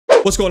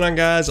What's going on,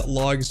 guys?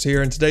 Logz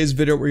here. In today's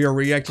video, we are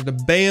reacting to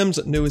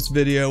BAM's newest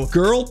video.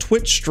 Girl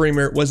Twitch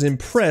streamer was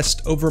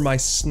impressed over my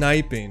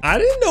sniping. I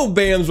didn't know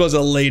BAMS was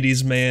a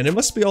ladies' man. It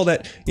must be all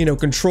that, you know,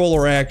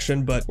 controller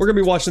action, but we're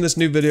gonna be watching this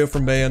new video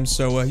from BAMS,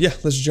 so yeah,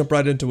 let's jump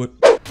right into it.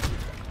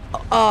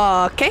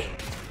 Okay.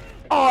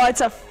 Oh, it's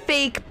a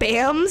fake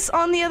BAMS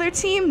on the other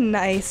team?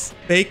 Nice.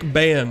 Fake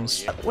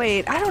BAMS.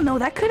 Wait, I don't know.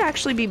 That could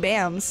actually be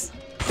BAMS.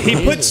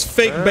 He puts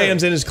fake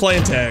BAMS in his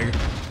clan tag.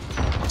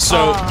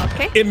 So,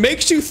 okay. It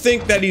makes you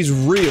think that he's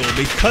real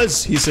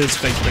because he says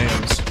fake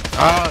BAMS.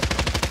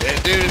 Yeah,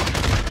 dude.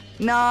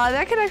 Nah,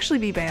 that could actually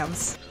be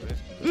BAMS.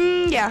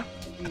 Yeah.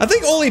 I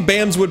think only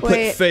BAMS would put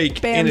Wait, fake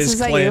BAMS, in his is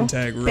that clan you?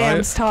 tag, right?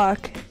 BAMS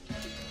talk.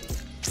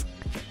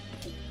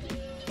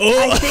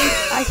 Oh.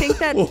 I think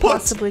that What?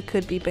 possibly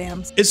could be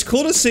BAMS. It's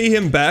cool to see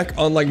him back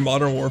on like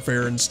Modern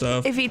Warfare and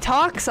stuff. If he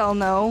talks, I'll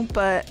know,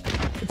 but...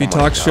 If he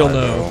talks, she'll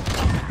know.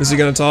 Is he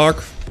gonna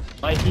talk?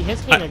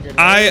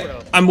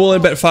 I'm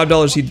willing to bet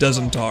 $5 he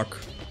doesn't talk.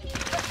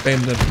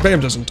 Bam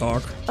doesn't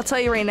talk. I'll tell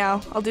you right now.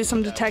 I'll do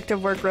some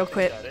detective work real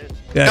quick.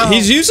 Yeah,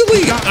 he's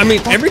usually, I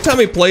mean, every time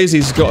he plays,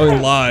 he's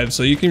going live,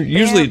 so you can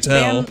usually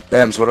tell.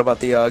 BAMS, what about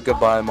the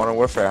goodbye Modern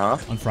Warfare, huh?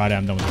 On Friday,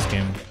 I'm done with this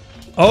game.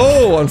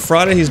 Oh, on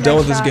Friday he's done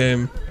with this shot.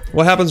 game.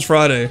 What happens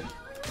Friday?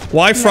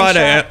 Why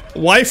Friday?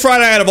 Why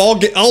Friday out of all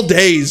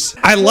days?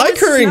 I like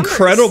her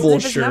incredible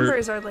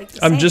shirt.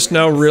 I'm just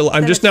now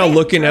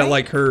looking at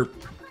like her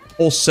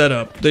whole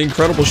setup. The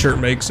incredible shirt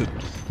makes it.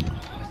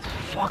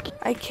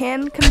 I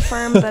can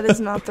confirm that is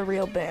not the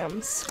real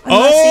BAMS.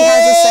 Unless he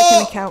has a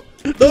second account.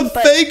 The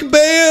fake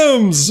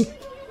BAMS!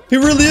 He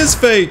really is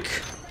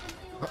fake.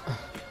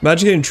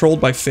 Imagine getting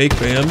trolled by fake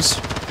BAMS.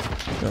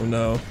 Oh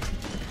no.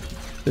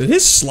 Dude,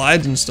 his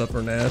slides and stuff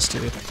are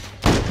nasty.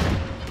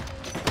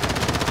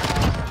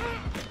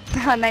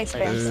 Nice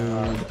BAMS.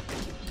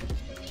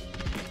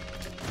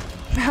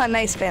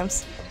 Nice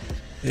BAMS.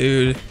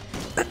 Dude.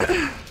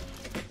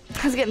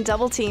 I was getting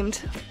double teamed.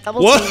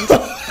 What?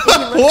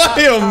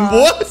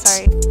 What?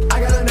 Sorry.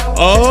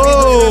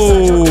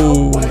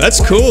 Oh, that's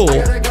cool.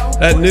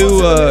 That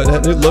new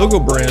logo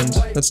brand.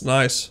 That's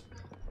nice.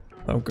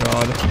 Oh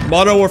god.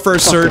 Modern Warfare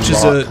Search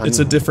is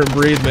a different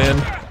breed, man.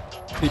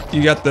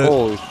 You got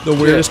the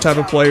weirdest type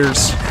of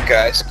players.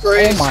 Guys,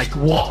 crazy. Oh my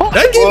god.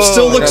 That game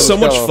still looks so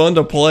much fun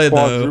to play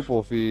though.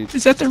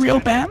 Is that the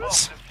real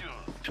BAMS?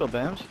 Real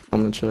BAMS?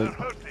 I'm gonna check.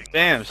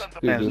 BAMS.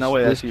 Dude, BAMS, no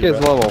way that's this you,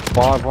 kid's bro. level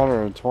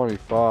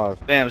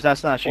 525. BAMS,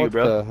 that's not you, What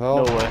bro. the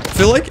hell? No way. I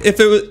feel like if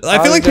it was, I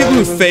feel like people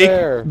who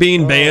fake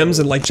being BAMS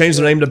and like change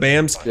their name to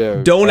BAMS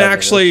don't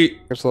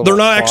actually, they're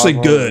not actually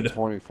good.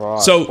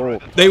 So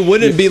they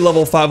wouldn't be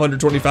level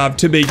 525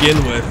 to begin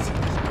with.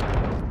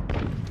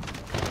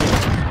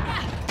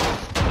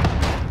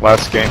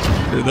 Last game.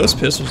 Dude, those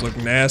pistols look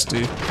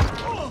nasty.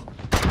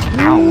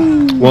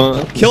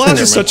 Well, Kill House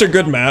is such a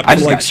good map I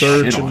for just like got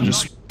Search shit and on.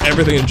 just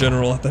everything in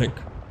general, I think.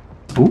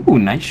 Ooh,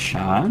 nice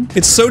shot.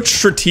 It's so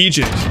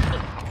strategic.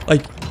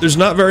 Like, there's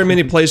not very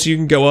many places you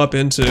can go up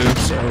into,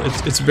 so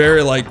it's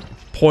very like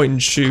point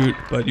and shoot,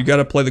 but you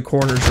gotta play the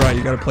corners right,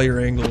 you gotta play your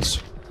angles.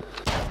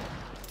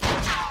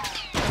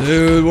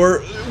 Dude,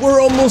 we're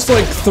almost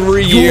like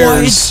 3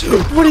 years.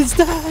 What is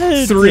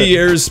that? 3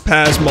 years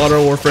past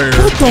Modern Warfare,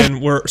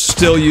 and we're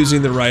still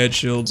using the riot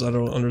shields. I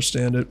don't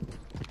understand it.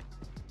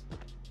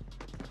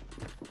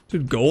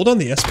 Dude, gold on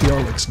the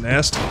SPR looks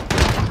nasty.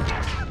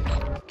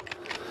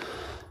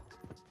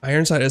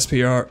 Ironside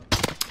SPR.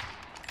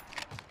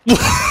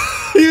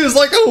 He was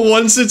like a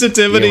 1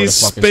 sensitivity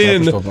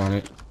spin.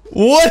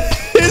 What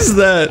is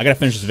that? I gotta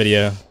finish this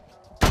video.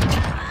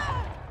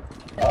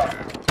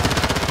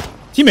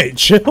 Teammate,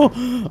 chill.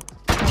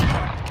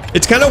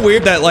 It's kind of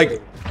weird that like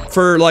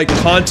for like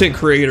content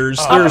creators,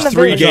 there's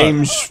 3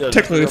 games,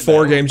 technically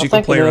 4 games you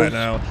can play right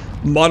now.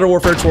 Modern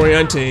Warfare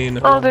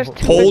 2019,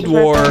 Cold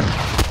War,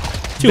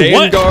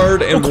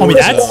 Vanguard, and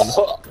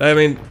Warzone. I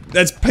mean,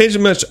 that's pretty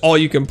much all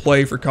you can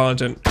play for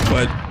content,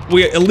 but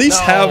we at least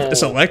have a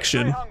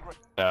selection.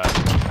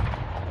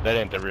 That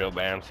ain't the real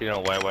BAMS. You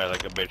don't YY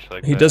like a bitch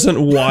like He that. doesn't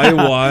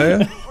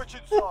YY.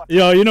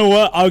 Yo, you know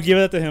what? I'll give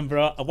that to him,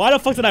 bro. Why the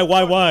fuck did I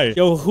YY?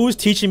 Yo, who's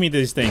teaching me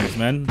these things,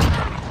 man?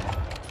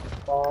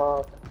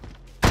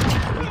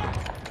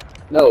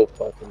 No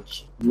fucking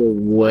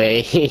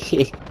way.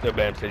 No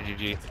BAMS said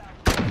GG.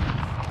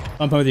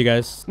 I'm playing with you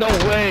guys. No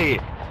way!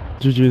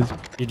 GG's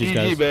GG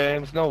guys.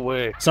 BAMS, no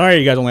way. Sorry,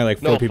 you guys only like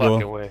 4 No people.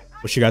 fucking way.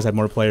 Wish you guys had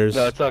more players.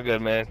 No, it's all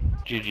good, man.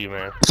 GG,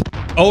 man.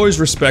 Always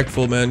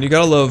respectful, man. You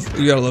gotta love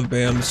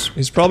BAMS.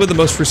 He's probably the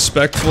most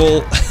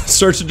respectful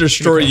search and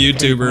destroy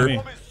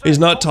YouTuber. He's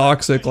not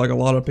toxic like a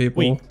lot of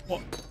people.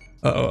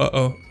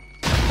 Uh-oh.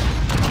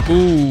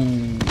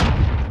 Ooh.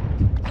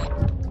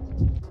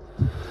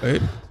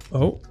 Wait.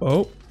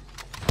 Oh.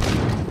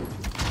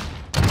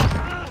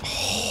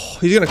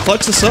 He's gonna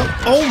clutch this up.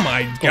 Oh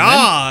my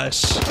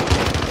gosh.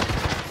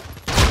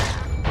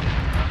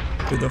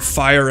 Dude, the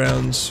fire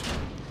rounds.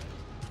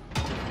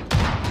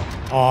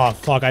 Oh,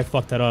 fuck, I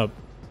fucked that up.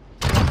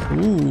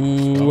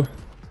 Ooh.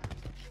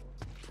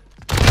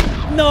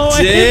 No,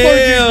 I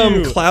Damn,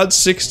 hit you. Cloud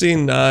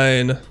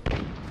 69.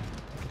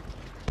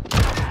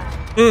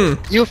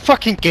 You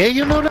fucking gay,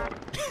 you know that?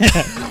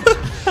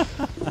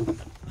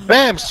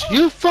 Bams,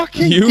 you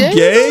fucking You gay?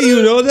 gay?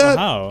 You know that?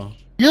 How?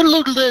 You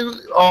look like,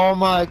 oh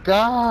my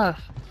god.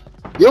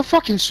 You're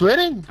fucking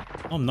sweating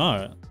I'm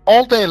not.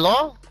 all day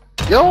long.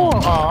 Yo,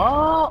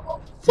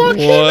 fuck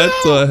you What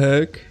now. the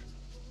heck?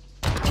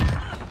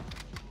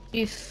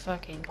 You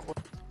fucking.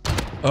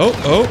 Oh,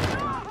 oh.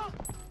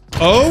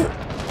 Oh.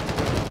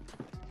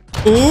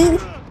 Ooh.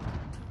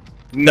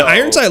 The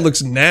iron sight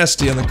looks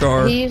nasty on the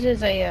car. He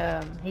uses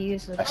a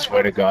I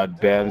swear to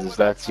God, Bams, if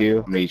that's you,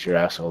 I'm gonna eat your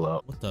asshole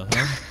up. What the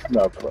hell?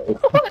 Not played.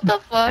 What the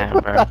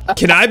fuck?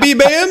 Can I be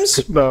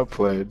BAMS? Not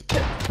played.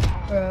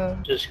 Bro.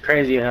 Just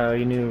crazy how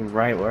you knew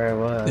right where I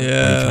was. What are you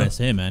Yeah. trying to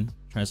say, man?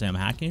 Trying to say I'm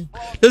hacking?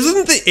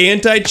 Doesn't the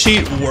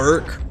anti-cheat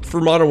work for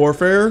Modern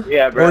Warfare?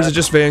 Yeah, bro. Or is it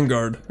just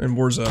Vanguard and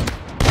Warzone?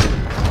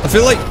 I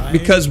feel like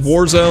because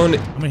Warzone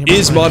many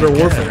is hit markers Modern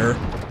did I get? Warfare,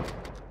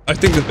 I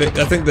think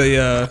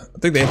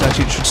the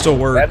anti-cheat should still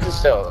work. Bams is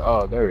still.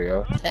 Oh, there we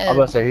go. I'm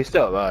about to say he's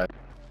still alive.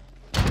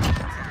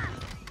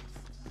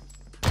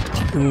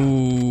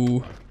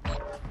 Ooh.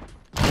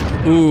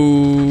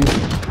 Ooh.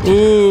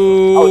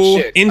 Ooh. Oh,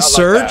 shit. In I like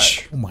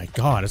search? Oh my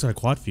god, it's got a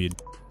quad feed.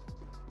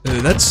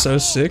 Dude, that's so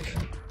sick.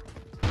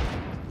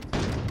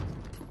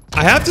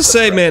 I have to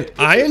say, man,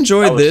 I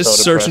enjoy That was this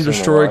so search and depressing to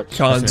destroy watch.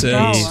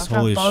 content. Jeez,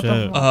 holy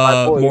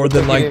shit. More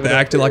than like the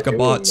acting like a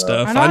bot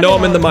stuff. I know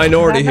I'm in the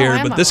minority here,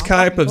 but this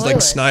type of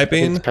like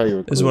sniping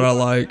is what I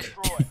like.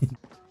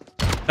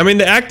 I mean,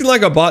 the acting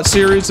like a bot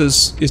series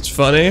is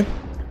funny,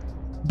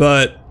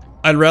 but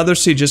I'd rather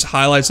see just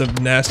highlights of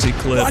nasty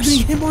clips.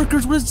 Hit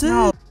markers, what is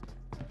this?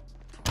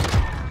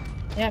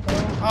 Yeah, bro.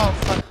 Oh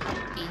fuck.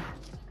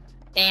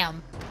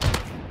 Damn.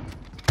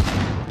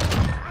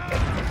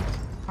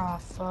 Oh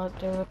fuck,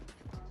 dude.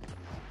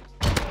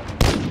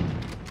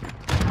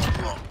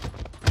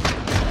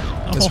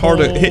 It's hard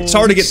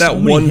to get that So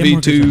many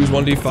hit 1v2s,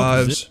 markers.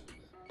 1v5s.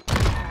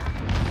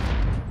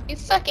 You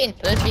fucking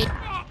pussy.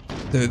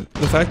 Dude,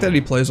 the fact that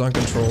he plays on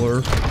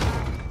controller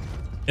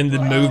and the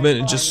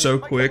movement is just so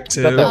quick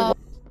too.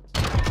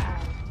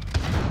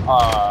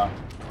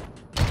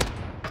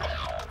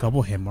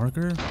 Double hit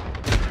marker?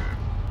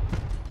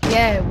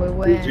 Yeah, we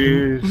win.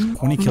 Jeez.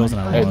 20 kills and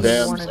I Hey, lost.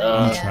 Bams,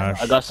 I'm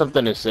trash. I got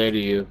something to say to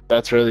you.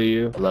 That's really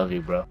you. I love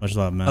you, bro. Much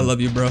love, man. I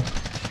love you, bro.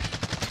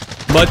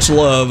 Much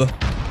love.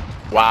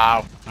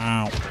 Wow.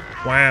 Ow.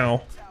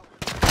 Wow.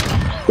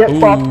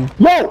 Ooh.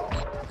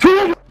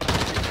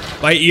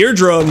 My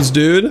eardrums,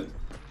 dude.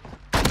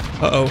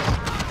 Uh-oh.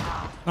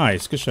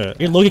 Nice, good shit.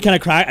 You're looking kind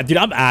of cracked. Dude,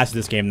 I'm ass at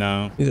this game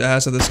now. He's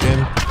ass at this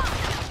game.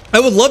 I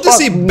would love to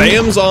see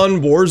BAMS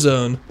on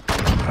Warzone.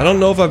 I don't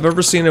know if I've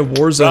ever seen a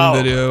Warzone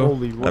video.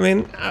 I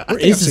mean, I Where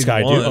think is I've this seen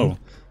guy, one. dude? Oh.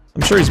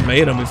 I'm sure he's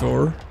made them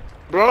before.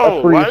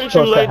 Bro, why did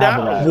you lay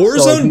down?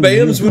 Warzone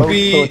BAMS would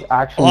be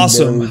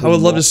awesome. I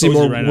would love to see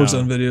more right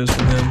Warzone videos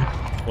from him.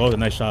 Whoa, a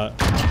nice shot.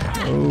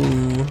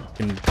 Ooh.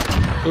 Fucking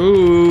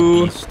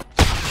Ooh. beast.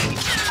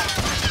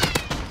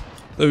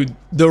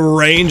 The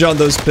range on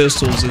those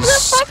pistols is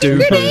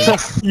stupid.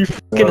 You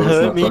fucking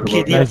hurt me,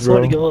 kitty. I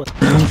swear to God.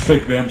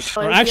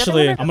 Or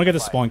actually, I'm gonna get the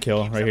spawn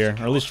kill right here.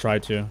 Or at least try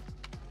to.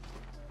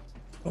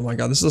 Oh my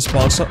god, this is a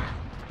spawn snipe.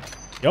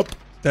 Yup.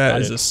 That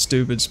Got is it. a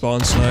stupid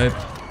spawn snipe.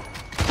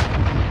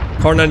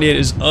 Car 98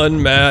 is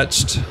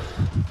unmatched.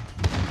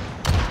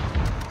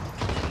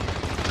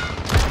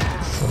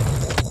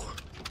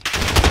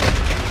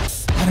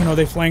 I don't know,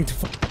 they flanked.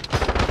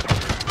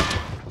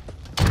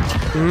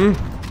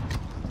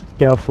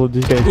 Careful,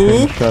 this guy's Ooh.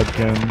 playing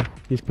shotgun.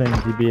 He's playing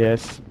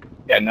DBS.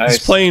 Yeah, nice.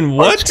 He's playing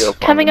what?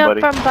 Coming up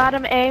from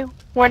bottom A.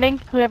 Warning,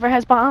 whoever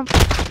has bombs.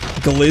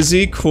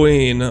 Glizzy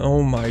Queen.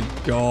 Oh my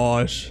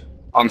gosh.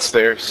 On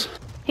stairs.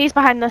 He's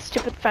behind the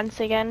stupid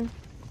fence again.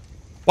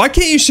 Why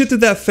can't you shoot through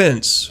that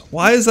fence?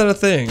 Why is that a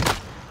thing?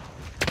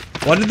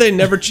 Why did they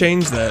never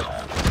change that?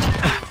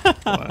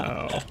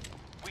 Wow.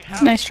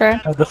 Nice try.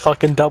 The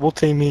fucking double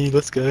team me.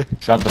 Let's go.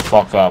 Shut the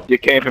fuck up. You're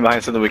camping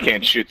behind something we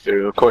can't shoot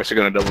through. Of course they're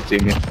gonna double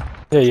team you.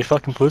 Yeah, you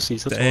fucking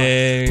pussies. That's why.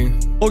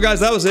 Dang. Well, guys,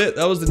 that was it.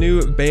 That was the new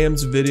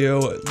BAMS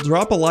video.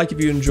 Drop a like if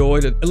you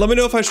enjoyed it. And let me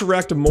know if I should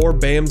react to more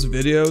BAMS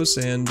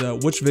videos and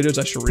which videos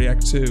I should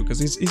react to. Because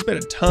he's made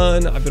a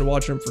ton. I've been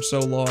watching him for so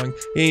long. And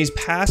he's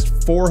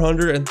passed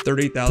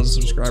 430,000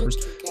 subscribers,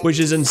 which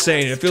is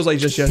insane. It feels like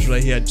just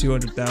yesterday he had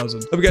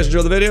 200,000. Hope you guys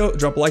enjoyed the video.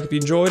 Drop a like if you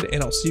enjoyed.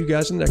 And I'll see you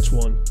guys in the next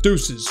one.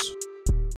 Deuces.